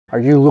Are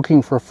you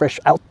looking for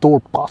fresh outdoor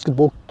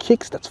basketball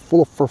kicks that's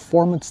full of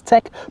performance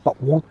tech but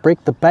won't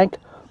break the bank?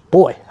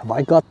 Boy, have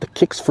I got the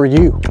kicks for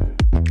you.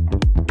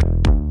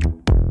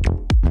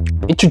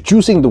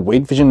 Introducing the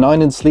Fission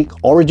 9 in sleek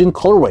Origin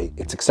colorway.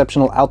 Its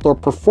exceptional outdoor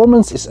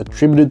performance is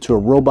attributed to a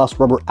robust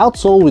rubber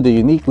outsole with a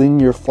unique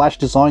linear flash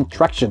design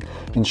traction,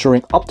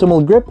 ensuring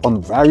optimal grip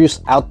on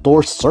various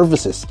outdoor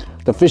surfaces.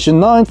 The Fission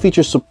 9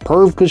 features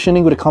superb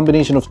cushioning with a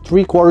combination of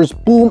 3/4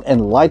 boom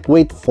and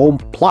lightweight foam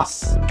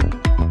plus.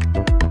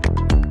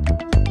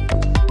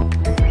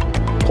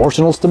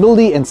 Torsional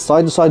stability and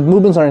side-to-side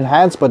movements are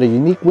enhanced by the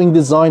unique wing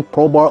design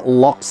Pro-Bar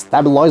lock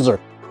stabilizer,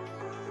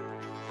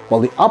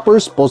 while the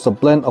uppers boast a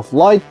blend of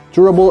light,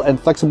 durable, and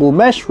flexible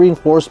mesh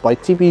reinforced by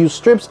TPU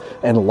strips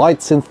and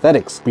light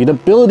synthetics.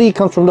 Breathability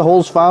comes from the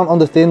holes found on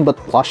the thin but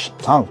plush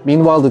tongue.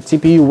 Meanwhile, the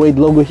TPU Wade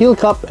logo heel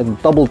cup and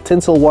double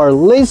tinsel wire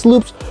lace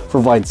loops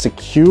provide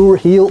secure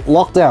heel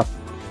lockdown.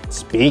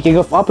 Speaking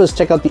of uppers,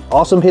 check out the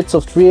awesome hits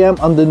of 3M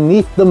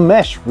underneath the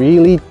mesh.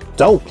 Really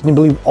dope. Can you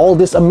believe all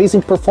this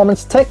amazing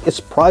performance tech is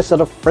priced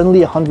at a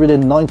friendly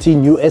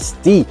 $119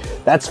 USD?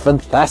 That's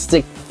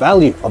fantastic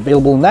value.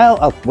 Available now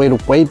at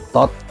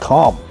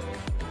wadeofwade.com.